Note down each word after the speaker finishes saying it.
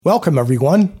Welcome,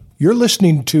 everyone. You're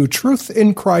listening to Truth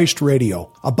in Christ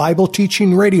Radio, a Bible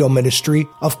teaching radio ministry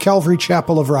of Calvary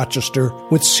Chapel of Rochester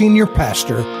with Senior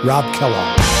Pastor Rob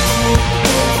Kellogg.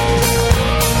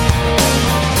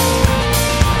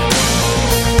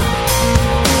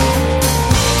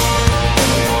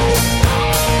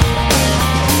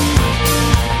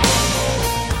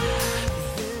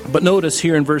 But notice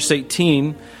here in verse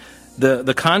 18,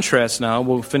 the contrast now,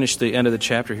 we'll finish the end of the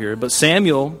chapter here, but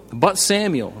Samuel,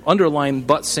 underline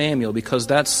but Samuel, because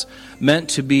that's meant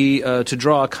to be, to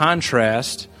draw a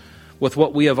contrast with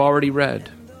what we have already read.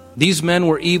 These men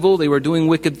were evil, they were doing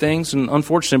wicked things, and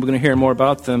unfortunately we're going to hear more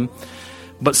about them.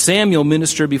 But Samuel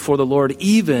ministered before the Lord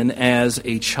even as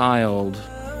a child.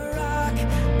 How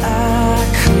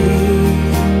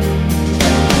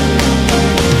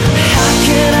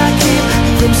can I keep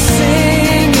from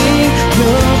singing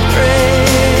your praise?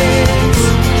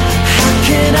 How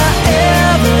can I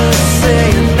ever say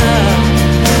enough?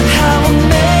 How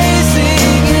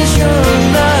amazing is your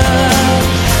love?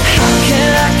 How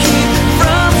can I keep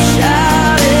from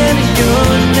shouting your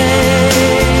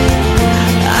name?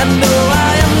 I know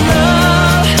I am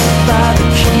loved by the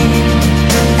King,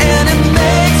 and it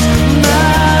makes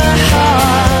my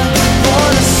heart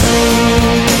wanna sing.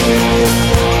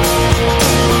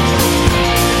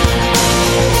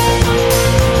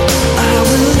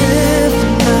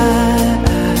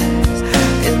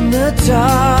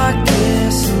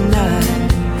 Darkest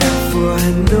night, for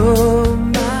I know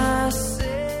my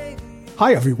Savior.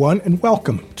 Hi, everyone, and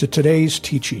welcome to today's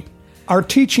teaching. Our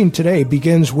teaching today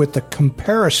begins with the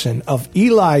comparison of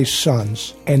Eli's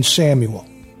sons and Samuel.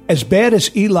 As bad as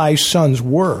Eli's sons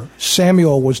were,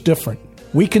 Samuel was different.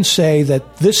 We can say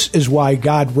that this is why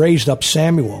God raised up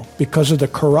Samuel, because of the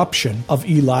corruption of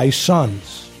Eli's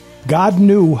sons. God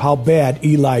knew how bad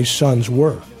Eli's sons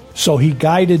were. So he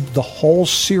guided the whole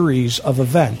series of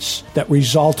events that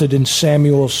resulted in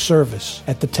Samuel's service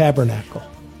at the tabernacle.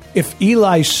 If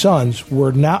Eli's sons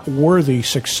were not worthy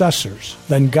successors,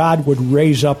 then God would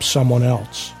raise up someone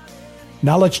else.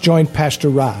 Now let's join Pastor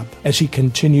Rob as he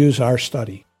continues our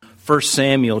study. 1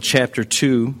 Samuel chapter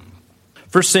 2.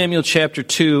 1 Samuel chapter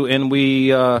 2, and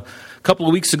a couple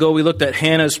of weeks ago we looked at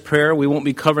Hannah's prayer. We won't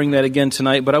be covering that again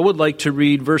tonight, but I would like to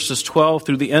read verses 12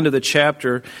 through the end of the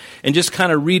chapter and just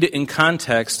kind of read it in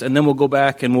context, and then we'll go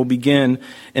back and we'll begin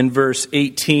in verse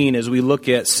 18 as we look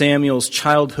at Samuel's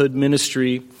childhood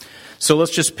ministry. So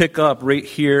let's just pick up right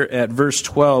here at verse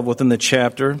 12 within the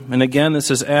chapter. And again,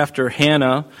 this is after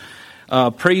Hannah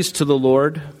prays to the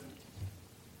Lord,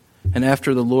 and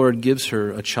after the Lord gives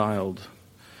her a child.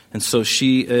 And so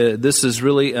this is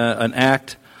really an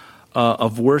act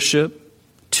of worship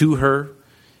to her.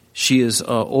 She is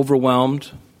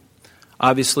overwhelmed,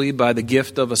 obviously, by the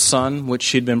gift of a son, which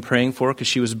she'd been praying for because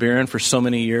she was barren for so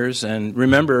many years. And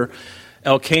remember,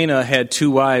 Elkanah had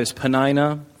two wives,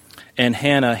 Peninnah and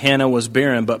Hannah. Hannah was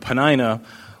barren, but Peninnah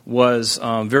was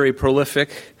very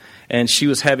prolific, and she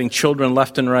was having children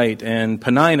left and right. And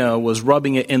Peninnah was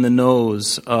rubbing it in the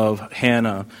nose of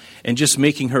Hannah and just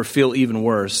making her feel even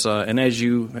worse. And as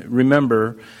you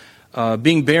remember,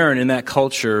 being barren in that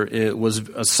culture, it was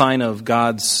a sign of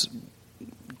God's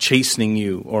chastening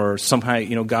you, or somehow,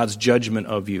 God's judgment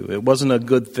of you. It wasn't a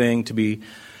good thing to be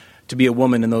a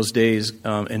woman in those days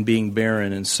and being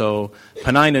barren. And so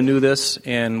Peninnah knew this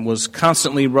and was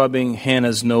constantly rubbing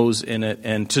Hannah's nose in it,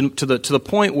 and to the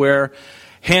point where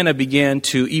Hannah began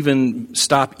to even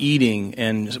stop eating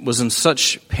and was in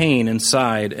such pain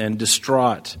inside and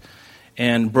distraught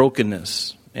and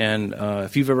brokenness. And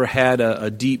if you've ever had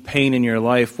a deep pain in your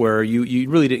life where you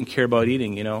really didn't care about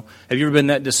eating, have you ever been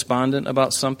that despondent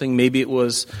about something? Maybe it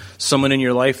was someone in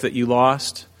your life that you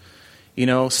lost.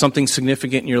 Something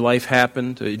significant in your life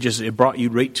happened. It brought you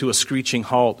right to a screeching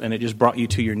halt, and it just brought you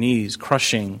to your knees,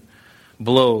 crushing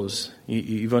blows.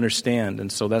 You understand.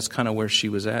 And so that's kind of where she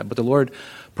was at. But the Lord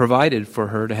provided for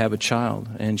her to have a child,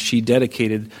 and she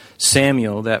dedicated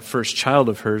Samuel, that first child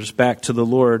of hers, back to the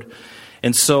Lord.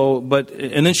 And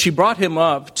then she brought him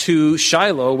up to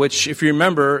Shiloh, which, if you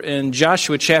remember, in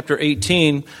Joshua chapter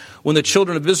 18, when the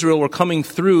children of Israel were coming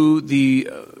through the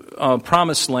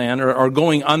promised land, or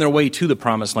going on their way to the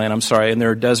promised land, in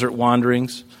their desert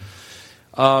wanderings.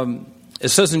 It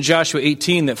says in Joshua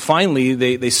 18 that finally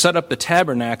they set up the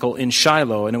tabernacle in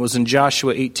Shiloh, and it was in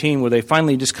Joshua 18 where they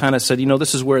finally just kind of said,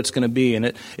 this is where it's going to be,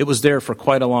 and it was there for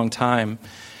quite a long time.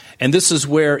 And this is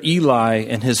where Eli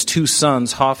and his two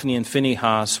sons, Hophni and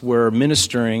Phinehas, were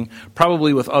ministering,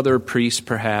 probably with other priests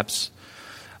perhaps.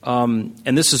 And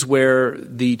this is where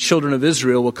the children of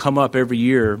Israel will come up every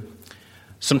year,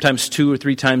 sometimes 2 or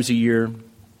 3 times a year,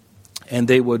 and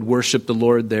they would worship the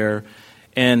Lord there.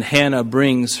 and Hannah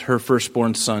brings her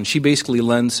firstborn son. She basically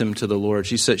lends him to the Lord.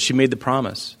 She said, she made the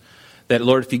promise that,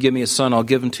 Lord, if you give me a son, I'll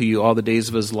give him to you all the days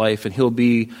of his life, and he'll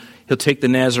take the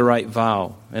Nazirite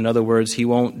vow. In other words, he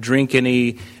won't drink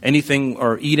anything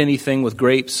or eat anything with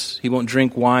grapes. He won't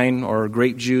drink wine or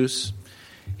grape juice.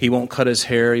 He won't cut his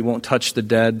hair. He won't touch the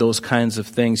dead, those kinds of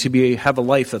things. He'll have a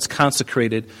life that's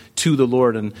consecrated to the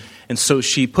Lord. And so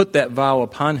she put that vow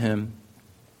upon him,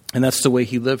 and that's the way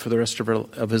he lived for the rest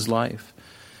of his life.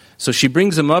 So she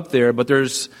brings him up there, but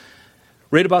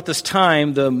right about this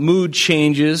time, the mood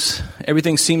changes.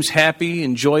 Everything seems happy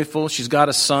and joyful. She's got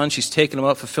a son. She's taken him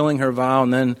up, fulfilling her vow,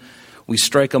 and then we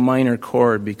strike a minor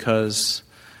chord because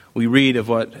we read of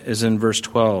what is in verse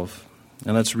 12.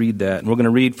 And let's read that. And we're going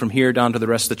to read from here down to the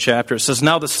rest of the chapter. It says,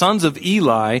 now the sons of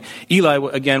Eli,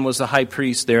 again, was the high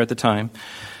priest there at the time.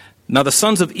 Now the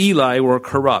sons of Eli were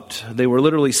corrupt. They were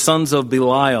literally sons of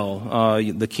Belial,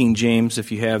 the King James,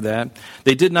 if you have that.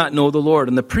 They did not know the Lord.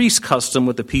 And the priest's custom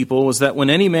with the people was that when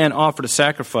any man offered a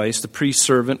sacrifice, the priest's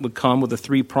servant would come with a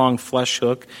 3-pronged flesh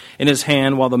hook in his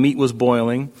hand while the meat was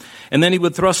boiling. And then he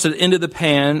would thrust it into the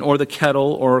pan or the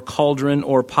kettle or cauldron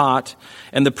or pot,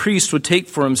 and the priest would take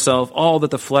for himself all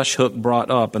that the flesh hook brought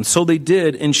up. And so they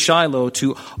did in Shiloh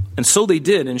to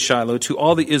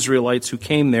all the Israelites who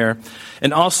came there.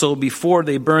 And also before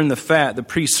they burned the fat, the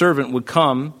priest's servant would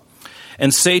come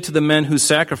and say to the men who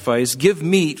sacrifice, give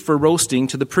meat for roasting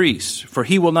to the priest, for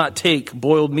he will not take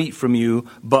boiled meat from you,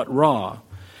 but raw.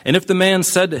 And if the man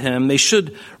said to him, they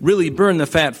should really burn the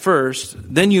fat first,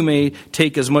 then you may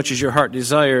take as much as your heart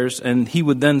desires. And he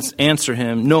would then answer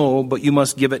him, no, but you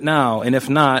must give it now. And if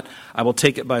not, I will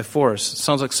take it by force. It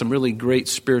sounds like some really great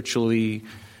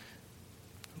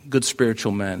good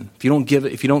spiritual men. If you don't give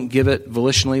it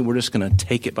volitionally, we're just going to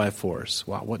take it by force.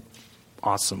 Wow, what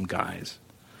awesome guys.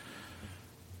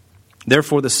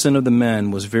 Therefore the sin of the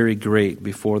men was very great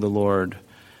before the Lord.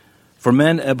 For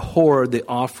men abhorred the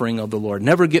offering of the Lord.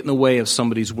 Never get in the way of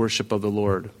somebody's worship of the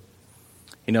Lord.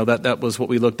 You know, that was what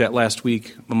we looked at last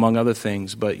week, among other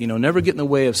things. But, never get in the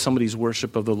way of somebody's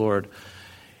worship of the Lord.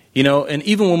 And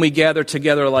even when we gather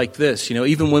together like this,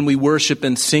 even when we worship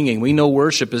and singing, we know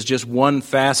worship is just one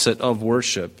facet of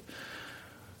worship.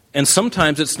 And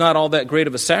sometimes it's not all that great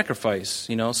of a sacrifice.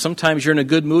 Sometimes you're in a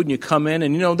good mood and you come in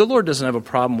and, the Lord doesn't have a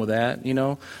problem with that.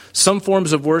 Some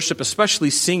forms of worship,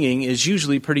 especially singing, is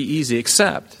usually pretty easy,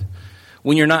 except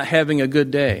when you're not having a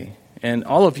good day. And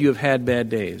all of you have had bad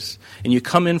days. And you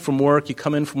come in from work, you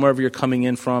come in from wherever you're coming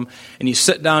in from, and you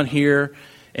sit down here,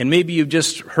 and maybe you've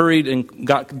just hurried and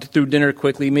got through dinner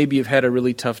quickly. Maybe you've had a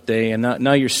really tough day, and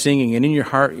now you're singing. And in your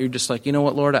heart, you're just like, you know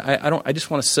what, Lord, I just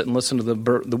want to sit and listen to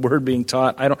the word being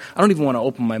taught. I don't even want to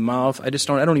open my mouth. I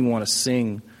don't even want to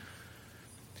sing.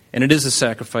 And it is a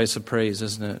sacrifice of praise,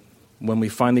 isn't it? When we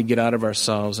finally get out of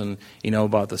ourselves, and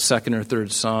about the second or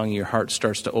third song, your heart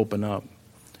starts to open up,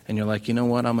 and you're like, you know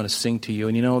what, I'm going to sing to you.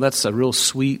 And that's a real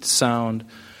sweet sound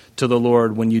to the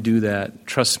Lord when you do that.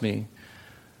 Trust me.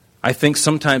 I think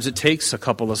sometimes it takes a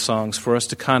couple of songs for us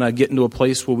to kind of get into a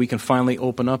place where we can finally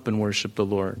open up and worship the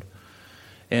Lord.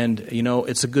 And,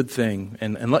 it's a good thing.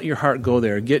 And let your heart go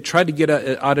there. Try to get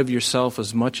out of yourself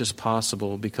as much as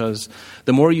possible, because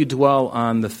the more you dwell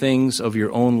on the things of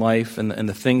your own life and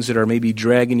the things that are maybe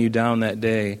dragging you down that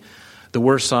day, the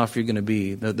worse off you're going to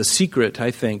be. The secret,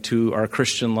 I think, to our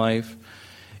Christian life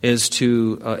is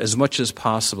to, as much as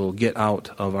possible, get out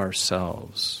of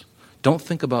ourselves. Don't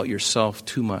think about yourself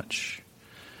too much.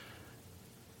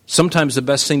 Sometimes the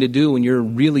best thing to do when you're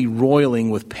really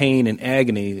roiling with pain and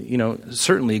agony,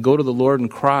 certainly go to the Lord and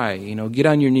cry. Get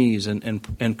on your knees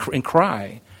and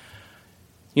cry.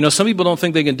 Some people don't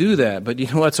think they can do that, but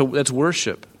that's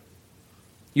worship.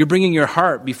 You're bringing your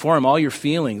heart before Him, all your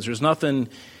feelings. There's nothing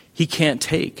He can't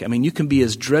take. You can be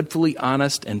as dreadfully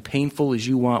honest and painful as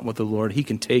you want with the Lord. He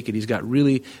can take it. He's got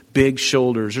really big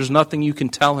shoulders. There's nothing you can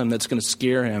tell Him that's going to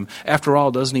scare Him. After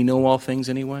all, doesn't He know all things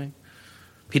anyway?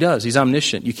 He does. He's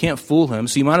omniscient. You can't fool Him,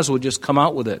 so you might as well just come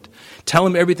out with it. Tell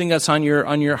Him everything that's on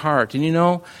your heart.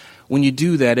 And when you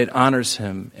do that, it honors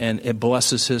Him and it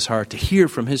blesses His heart to hear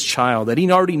from His child that He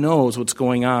already knows what's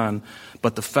going on,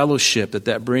 but the fellowship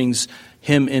that brings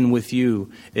Him in with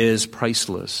you is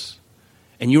priceless.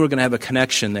 And you are going to have a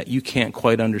connection that you can't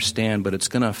quite understand, but it's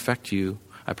going to affect you,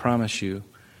 I promise you.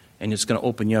 And it's going to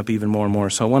open you up even more and more.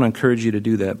 So I want to encourage you to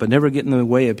do that. But never get in the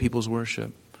way of people's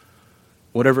worship.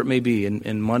 Whatever it may be,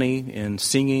 in money, in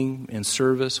singing, in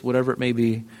service, whatever it may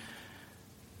be,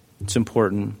 it's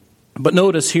important. But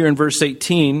notice here in verse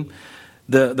 18,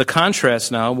 the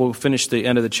contrast now, we'll finish the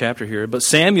end of the chapter here. But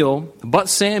Samuel,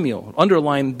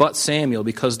 underline but Samuel,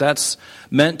 because that's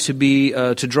meant to be,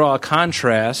 to draw a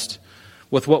contrast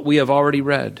with what we have already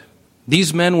read.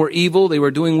 These men were evil, they were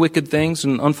doing wicked things,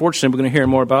 and unfortunately we're going to hear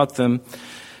more about them.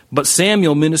 But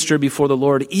Samuel ministered before the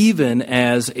Lord even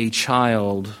as a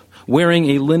child, wearing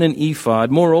a linen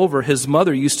ephod. Moreover, his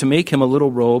mother used to make him a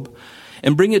little robe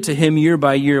and bring it to him year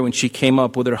by year when she came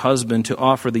up with her husband to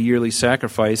offer the yearly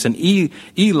sacrifice. And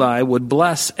Eli would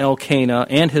bless Elkanah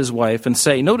and his wife and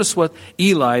say, notice what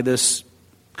Eli, this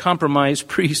compromised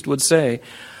priest, would say,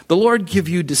 "The Lord give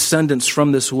you descendants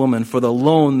from this woman for the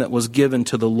loan that was given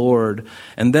to the Lord."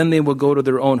 And then they would go to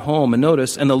their own home. And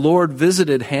notice, and the Lord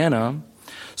visited Hannah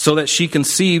so that she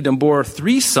conceived and bore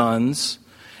 3 sons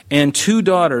and 2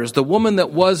 daughters. The woman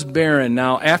that was barren,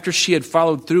 now after she had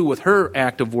followed through with her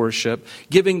act of worship,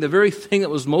 giving the very thing that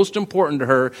was most important to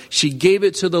her, she gave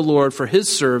it to the Lord for his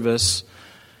service.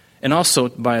 And also,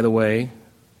 by the way,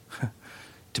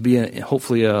 to be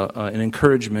hopefully an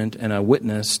encouragement and a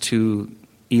witness to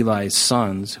Eli's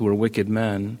sons, who were wicked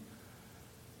men.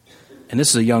 And this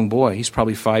is a young boy. He's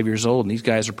probably 5 years old, and these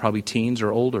guys are probably teens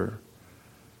or older,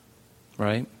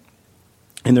 right?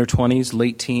 In their 20s,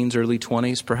 late teens, early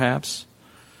 20s, perhaps.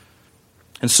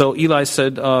 And so Eli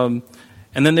said, and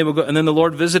then they would go, and then the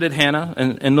Lord visited Hannah,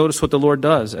 and notice what the Lord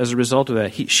does as a result of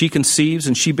that. She conceives,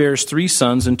 and she bears 3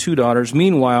 sons and 2 daughters.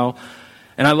 Meanwhile,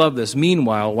 and I love this,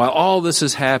 meanwhile, while all this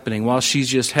is happening, while she's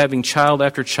just having child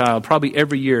after child, probably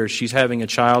every year she's having a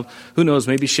child. Who knows,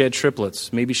 maybe she had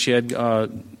triplets. Maybe she had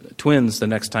twins the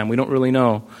next time. We don't really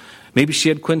know. Maybe she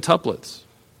had quintuplets.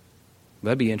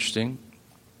 That'd be interesting.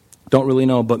 Don't really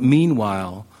know. But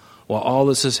meanwhile, while all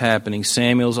this is happening,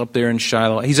 Samuel's up there in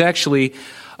Shiloh. He's actually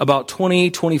about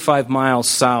 25 miles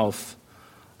south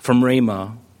from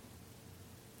Ramah.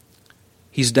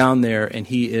 He's down there and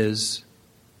he is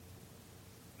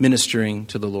ministering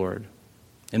to the Lord.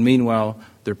 And meanwhile,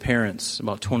 their parents,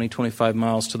 about 25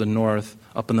 miles to the north,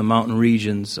 up in the mountain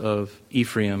regions of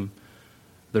Ephraim,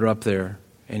 they're up there.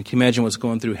 And can you imagine what's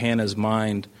going through Hannah's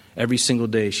mind? Every single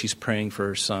day she's praying for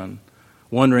her son,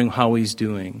 wondering how he's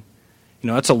doing. You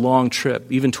know, that's a long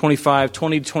trip. Even 20 to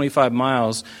 25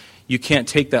 miles, you can't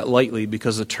take that lightly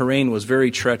because the terrain was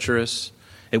very treacherous.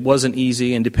 It wasn't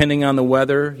easy. And depending on the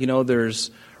weather, you know,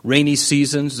 there's rainy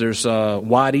seasons, there's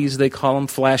wadis, they call them,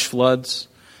 flash floods.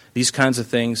 These kinds of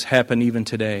things happen even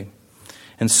today.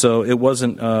 And so it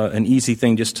wasn't an easy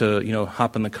thing just to, you know,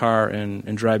 hop in the car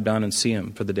and drive down and see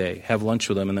him for the day, have lunch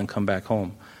with him, and then come back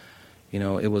home. You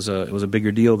know, it was a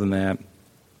bigger deal than that.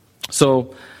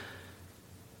 So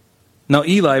now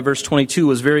Eli, verse 22,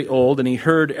 was very old, and he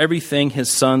heard everything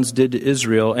his sons did to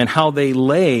Israel and how they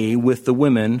lay with the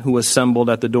women who assembled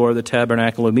at the door of the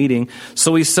tabernacle of meeting.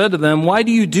 So he said to them, "Why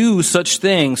do you do such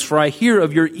things? For I hear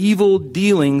of your evil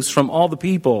dealings from all the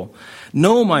people.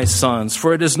 No, my sons,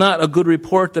 for it is not a good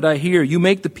report that I hear. You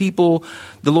make the people,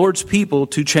 the Lord's people,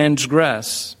 to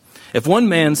transgress. If one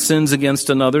man sins against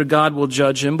another, God will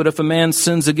judge him. But if a man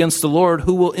sins against the Lord,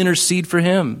 who will intercede for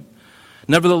him?"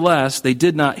 Nevertheless, they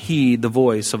did not heed the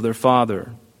voice of their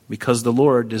father, because the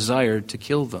Lord desired to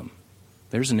kill them.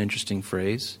 There's an interesting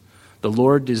phrase. The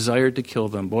Lord desired to kill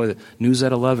them. Boy, news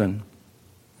at 11.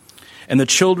 And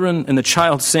the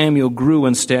child Samuel grew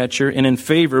in stature and in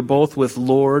favor both with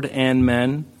Lord and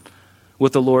men,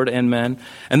 with the Lord and men.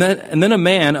 And then a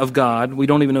man of God, we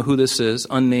don't even know who this is,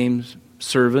 unnamed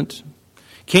servant,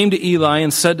 came to Eli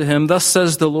and said to him, "Thus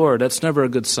says the Lord." That's never a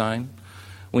good sign.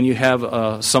 When you have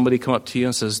somebody come up to you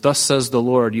and says, "Thus says the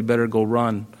Lord," you better go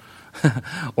run.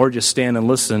 Or just stand and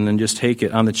listen and just take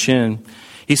it on the chin.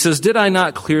 He says, "Did I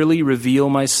not clearly reveal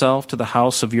myself to the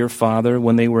house of your father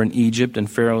when they were in Egypt in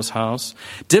Pharaoh's house?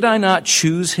 Did I not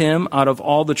choose him out of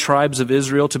all the tribes of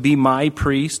Israel to be my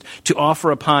priest, to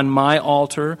offer upon my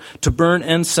altar, to burn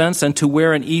incense, and to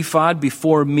wear an ephod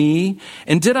before me?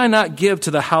 And did I not give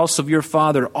to the house of your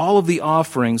father all of the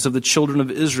offerings of the children of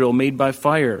Israel made by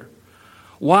fire?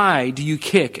 Why do you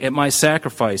kick at my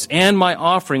sacrifice and my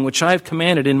offering, which I have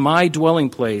commanded in my dwelling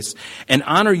place, and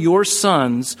honor your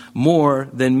sons more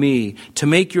than me, to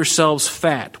make yourselves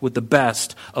fat with the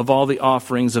best of all the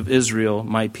offerings of Israel,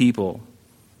 my people?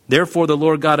 Therefore the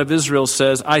Lord God of Israel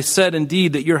says, I said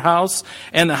indeed that your house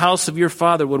and the house of your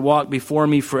father would walk before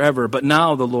me forever. But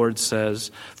now the Lord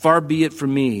says, far be it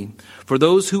from me. For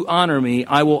those who honor me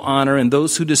I will honor, and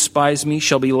those who despise me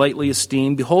shall be lightly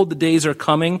esteemed. Behold, the days are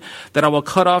coming that I will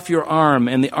cut off your arm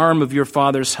and the arm of your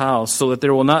father's house, so that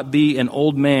there will not be an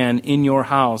old man in your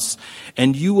house.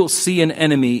 And you will see an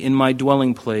enemy in my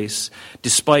dwelling place,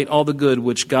 despite all the good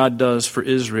which God does for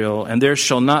Israel. And there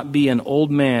shall not be an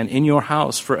old man in your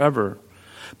house forever.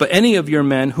 But any of your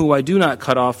men who I do not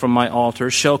cut off from my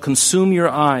altar shall consume your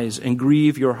eyes and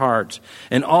grieve your heart.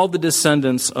 And all the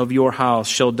descendants of your house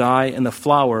shall die in the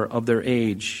flower of their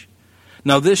age.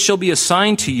 Now this shall be a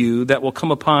sign to you that will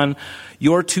come upon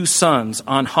your 2 sons,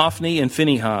 on Hophni and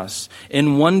Phinehas.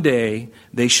 In one day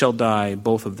they shall die,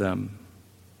 both of them.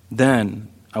 Then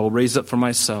I will raise up for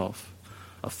myself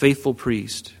a faithful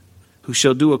priest, who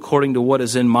shall do according to what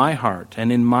is in my heart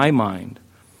and in my mind.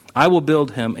 I will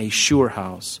build him a sure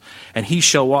house, and he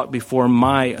shall walk before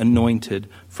my anointed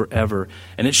forever.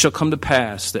 And it shall come to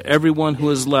pass that everyone who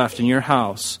is left in your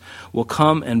house will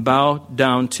come and bow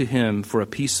down to him for a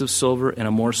piece of silver and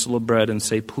a morsel of bread, and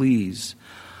say, Please,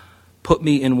 put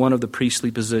me in one of the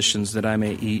priestly positions that I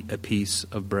may eat a piece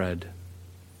of bread.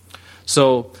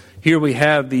 So here we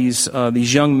have these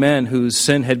young men whose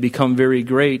sin had become very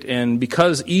great, and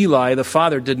because Eli, the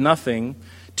father, did nothing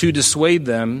to dissuade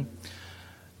them,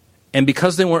 and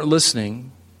because they weren't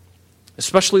listening,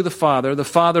 especially the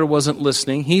father wasn't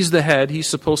listening. He's the head. He's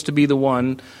supposed to be the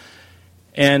one.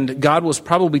 And God was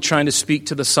probably trying to speak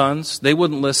to the sons. They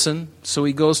wouldn't listen. So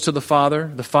he goes to the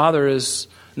father. The father is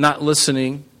not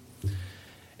listening.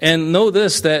 And know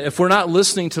this, that if we're not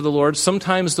listening to the Lord,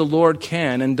 sometimes the Lord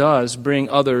can and does bring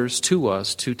others to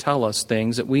us to tell us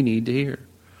things that we need to hear.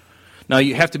 Now,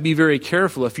 you have to be very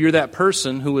careful. If you're that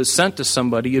person who is sent to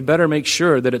somebody, you'd better make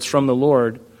sure that it's from the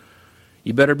Lord.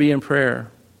 You better be in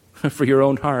prayer for your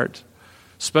own heart,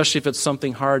 especially if it's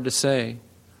something hard to say.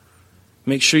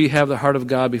 Make sure you have the heart of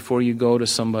God before you go to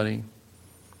somebody,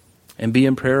 and be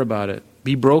in prayer about it.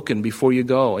 Be broken before you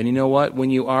go. And you know what?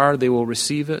 When you are, they will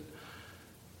receive it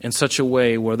in such a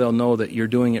way where they'll know that you're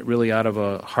doing it really out of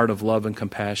a heart of love and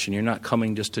compassion. You're not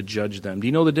coming just to judge them. Do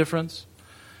you know the difference?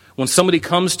 When somebody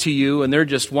comes to you and they're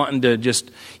just wanting to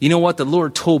you know what, the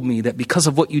Lord told me that because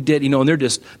of what you did, and they're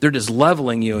just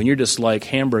leveling you, and you're just like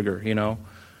hamburger,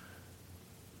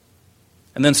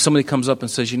 And then somebody comes up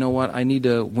and says, you know what, I need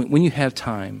to, when you have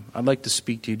time, I'd like to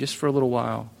speak to you just for a little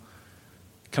while.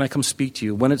 Can I come speak to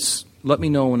you? Let me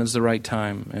know when it's the right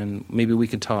time, and maybe we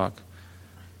can talk.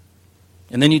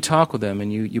 And then you talk with them,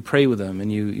 and you pray with them,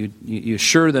 and you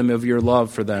assure them of your love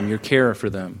for them, your care for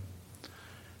them.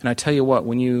 And I tell you what,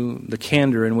 the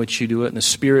candor in which you do it and the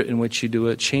spirit in which you do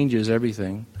it changes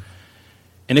everything.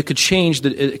 And it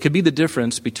could be the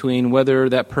difference between whether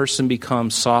that person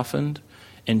becomes softened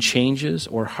and changes,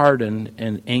 or hardened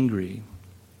and angry.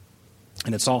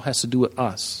 And it all has to do with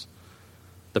us,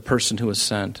 the person who is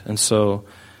sent. And so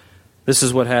this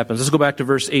is what happens. Let's go back to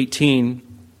verse 18.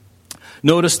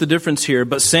 Notice the difference here.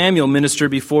 But Samuel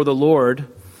ministered before the Lord,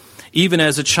 even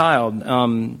as a child.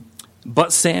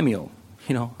 But Samuel.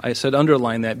 I said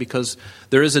underline that because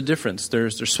there is a difference.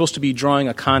 There's supposed to be drawing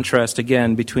a contrast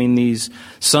again between these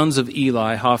sons of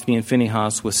Eli, Hophni and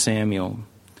Phinehas, with Samuel.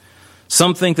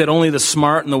 Some think that only the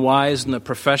smart and the wise and the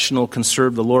professional can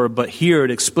serve the Lord, but here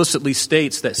it explicitly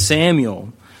states that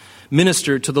Samuel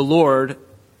ministered to the Lord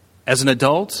as an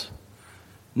adult?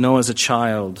 No, as a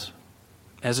child.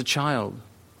 As a child.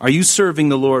 Are you serving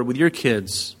the Lord with your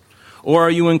kids? Or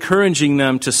are you encouraging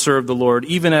them to serve the Lord,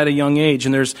 even at a young age?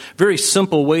 And there's very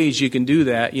simple ways you can do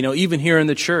that, even here in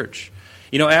the church.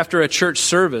 After a church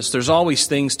service, there's always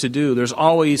things to do. There's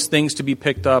always things to be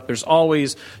picked up. There's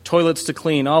always toilets to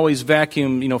clean, always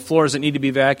vacuum, floors that need to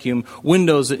be vacuumed,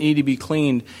 windows that need to be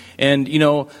cleaned. And,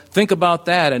 think about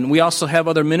that. And we also have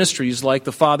other ministries like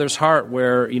the Father's Heart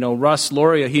where, Russ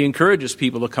Loria, he encourages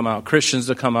people to come out, Christians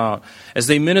to come out. As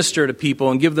they minister to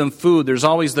people and give them food, there's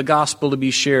always the gospel to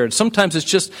be shared. Sometimes it's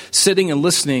just sitting and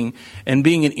listening and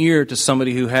being an ear to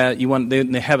somebody who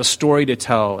they have a story to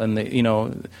tell, and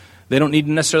they don't need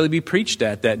to necessarily be preached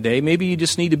at that day. Maybe you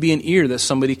just need to be an ear that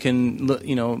somebody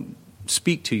can,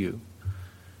 speak to you.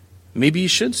 Maybe you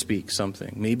should speak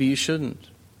something. Maybe you shouldn't.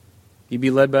 You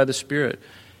be led by the Spirit.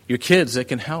 Your kids, they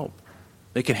can help.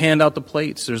 They can hand out the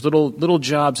plates. There's little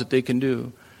jobs that they can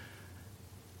do.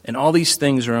 And all these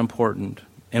things are important.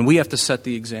 And we have to set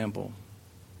the example.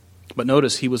 But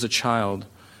notice, he was a child.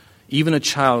 Even a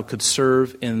child could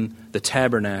serve in the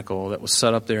tabernacle that was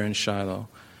set up there in Shiloh.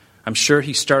 I'm sure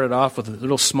he started off with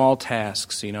little small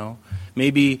tasks,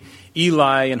 Maybe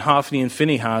Eli and Hophni and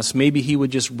Phinehas, maybe he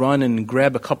would just run and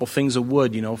grab a couple things of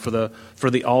wood,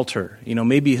 for the altar.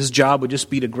 Maybe his job would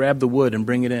just be to grab the wood and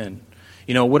bring it in.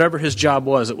 Whatever his job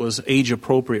was, it was age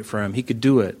appropriate for him. He could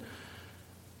do it.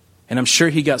 And I'm sure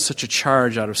he got such a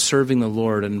charge out of serving the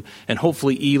Lord. And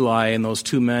hopefully Eli and those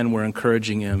 2 men were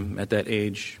encouraging him at that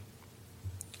age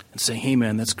and saying, hey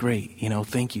man, that's great.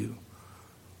 Thank you.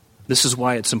 This is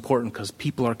why it's important, because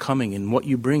people are coming and what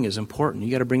you bring is important.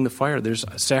 You got to bring the fire. There's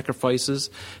sacrifices,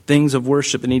 things of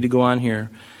worship that need to go on here.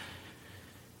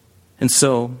 And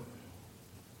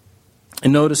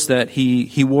notice that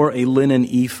he wore a linen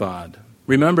ephod,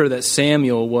 Remember that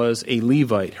Samuel was a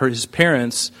Levite. His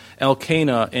parents,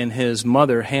 Elkanah and his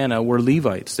mother, Hannah, were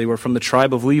Levites. They were from the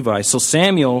tribe of Levi. So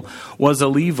Samuel was a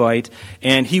Levite,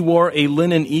 and he wore a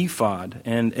linen ephod.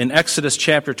 And in Exodus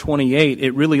chapter 28,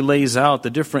 it really lays out the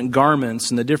different garments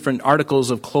and the different articles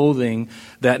of clothing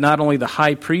that not only the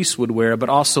high priest would wear, but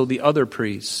also the other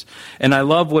priests. And I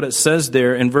love what it says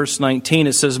there in verse 19.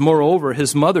 It says, moreover,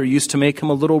 his mother used to make him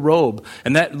a little robe.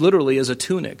 And that literally is a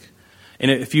tunic. And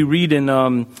if you read in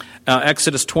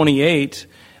Exodus 28,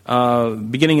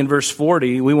 beginning in verse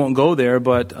 40, we won't go there,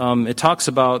 but it talks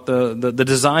about the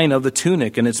design of the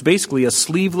tunic. And it's basically a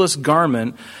sleeveless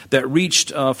garment that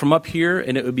reached from up here,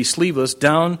 and it would be sleeveless,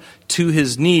 down to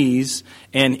his knees,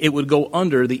 and it would go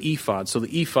under the ephod. So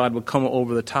the ephod would come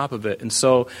over the top of it. And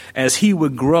so as he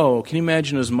would grow, can you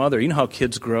imagine his mother? You know how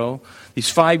kids grow? He's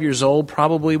 5 years old,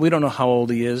 probably. We don't know how old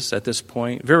he is at this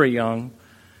point. Very young.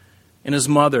 And his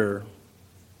mother,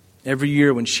 every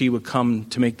year when she would come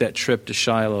to make that trip to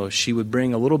Shiloh, she would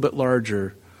bring a little bit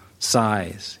larger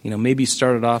size. Maybe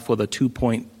started off with a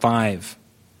 2.5.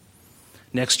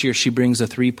 Next year she brings a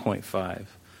 3.5.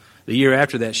 The year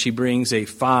after that she brings a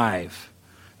 5,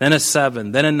 then a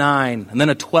 7, then a 9, and then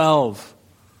a 12.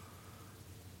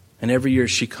 And every year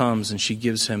she comes and she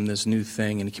gives him this new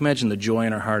thing. And can you imagine the joy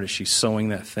in her heart as she's sewing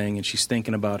that thing and she's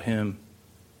thinking about him?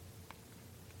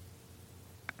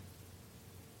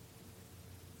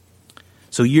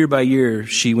 So year by year,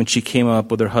 when she came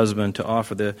up with her husband to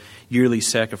offer the yearly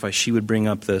sacrifice, she would bring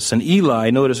up this. And Eli,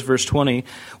 notice verse 20,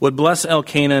 would bless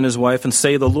Elkanah and his wife and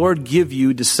say, the Lord give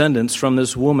you descendants from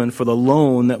this woman for the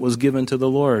loan that was given to the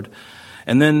Lord.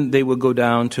 And then they would go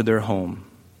down to their home.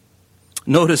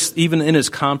 Notice, even in his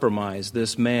compromise,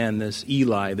 this man, this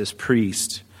Eli, this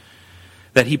priest,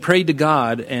 that he prayed to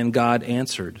God and God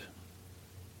answered.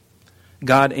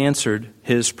 God answered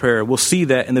his prayer. We'll see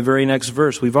that in the very next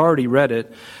verse. We've already read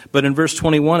it, but in verse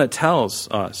 21 it tells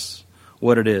us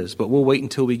what it is. But we'll wait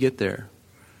until we get there.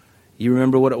 You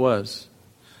remember what it was.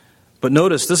 But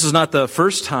notice, this is not the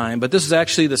first time, but this is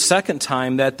actually the second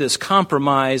time that this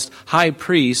compromised high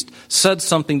priest said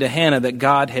something to Hannah that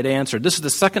God had answered. This is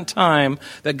the second time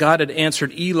that God had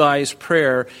answered Eli's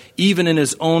prayer, even in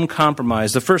his own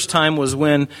compromise. The first time was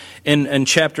when, in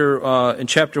chapter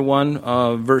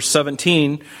 1, verse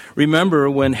 17, remember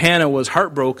when Hannah was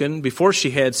heartbroken before she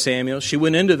had Samuel, she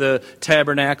went into the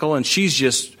tabernacle and she's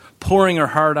just pouring her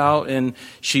heart out and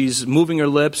she's moving her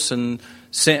lips, and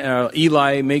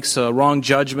Eli makes a wrong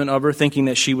judgment of her, thinking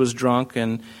that she was drunk,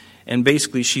 and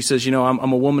basically she says, I'm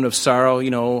a woman of sorrow,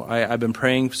 I've been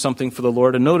praying something for the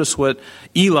Lord. And notice what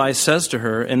Eli says to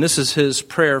her, and this is his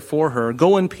prayer for her: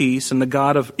 go in peace, and the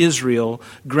God of Israel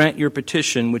grant your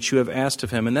petition which you have asked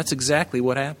of him. And that's exactly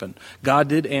what happened. God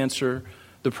did answer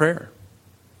the prayer.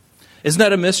 Isn't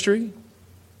that a mystery?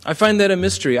 I find that a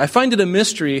mystery. I find it a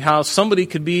mystery how somebody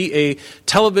could be a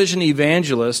television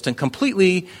evangelist and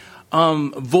completely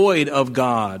void of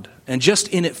God and just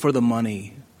in it for the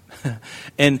money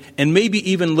and maybe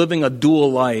even living a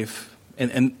dual life,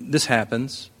 and this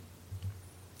happens,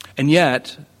 and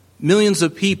yet millions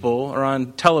of people are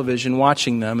on television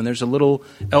watching them, and there's a little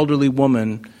elderly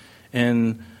woman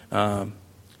in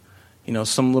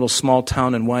some little small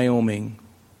town in Wyoming.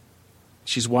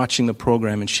 She's watching the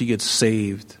program and she gets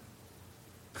saved.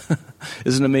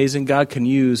 Isn't it amazing? God can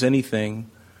use anything.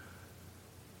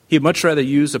 He'd much rather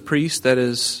use a priest that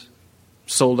is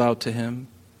sold out to him,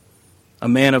 a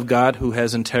man of God who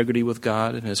has integrity with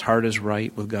God and his heart is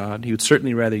right with God. He would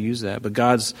certainly rather use that. But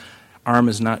God's arm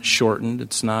is not shortened.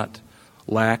 It's not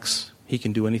lax. He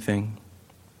can do anything.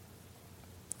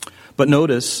 But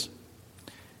notice,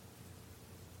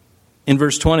 in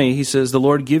verse 20, he says, the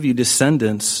Lord give you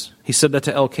descendants. He said that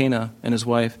to Elkanah and his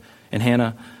wife and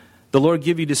Hannah. The Lord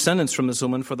give you descendants from this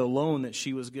woman for the loan that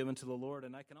she was given to the Lord.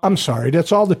 And I'm sorry,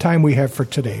 that's all the time we have for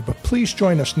today, but please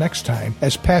join us next time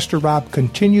as Pastor Rob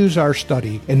continues our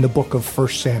study in the book of 1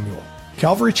 Samuel.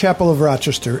 Calvary Chapel of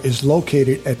Rochester is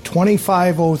located at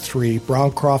 2503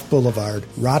 Browncroft Boulevard,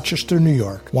 Rochester, New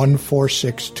York,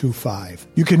 14625.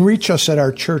 You can reach us at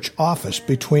our church office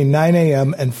between 9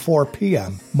 a.m. and 4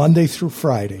 p.m., Monday through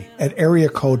Friday, at area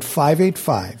code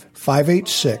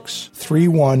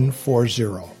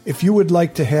 585-586-3140. If you would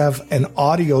like to have an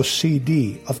audio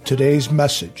CD of today's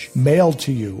message mailed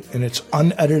to you in its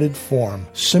unedited form,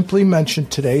 simply mention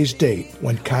today's date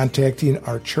when contacting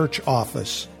our church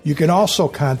office. You can also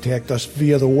contact us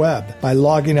via the web by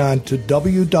logging on to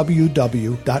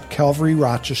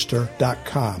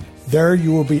www.calvaryrochester.com. There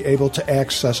you will be able to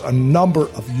access a number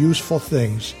of useful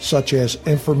things, such as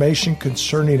information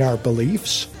concerning our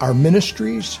beliefs, our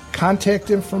ministries,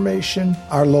 contact information,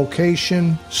 our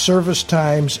location, service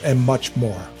times, and much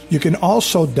more. You can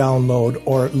also download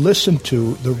or listen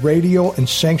to the radio and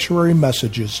sanctuary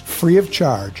messages free of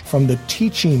charge from the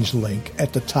teachings link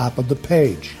at the top of the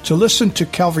page. To listen to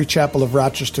Calvary Chapel of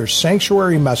Rochester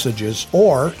sanctuary messages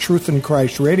or Truth in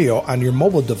Christ Radio on your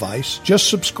mobile device, just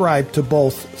subscribe to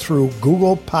both through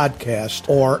Google Podcast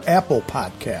or Apple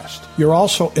Podcast. You're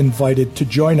also invited to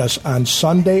join us on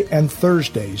Sunday and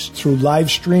Thursdays through live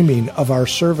streaming of our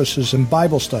services and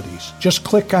Bible studies. Just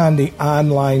click on the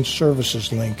online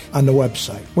services link on the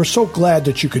website. We're so glad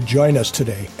that you could join us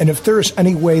today. And if there is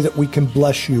any way that we can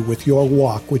bless you with your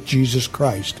walk with Jesus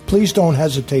Christ, please don't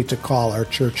hesitate to call our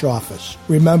church office.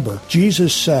 Remember,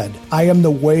 Jesus said, "I am the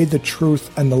way, the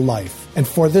truth, and the life. And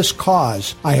for this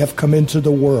cause I have come into the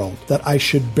world, that I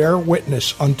should bear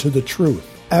witness unto the truth.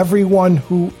 Everyone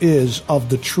who is of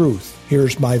the truth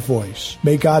hears my voice."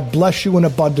 May God bless you in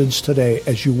abundance today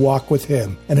as you walk with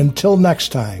Him. And until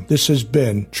next time, this has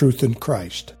been Truth in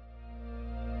Christ.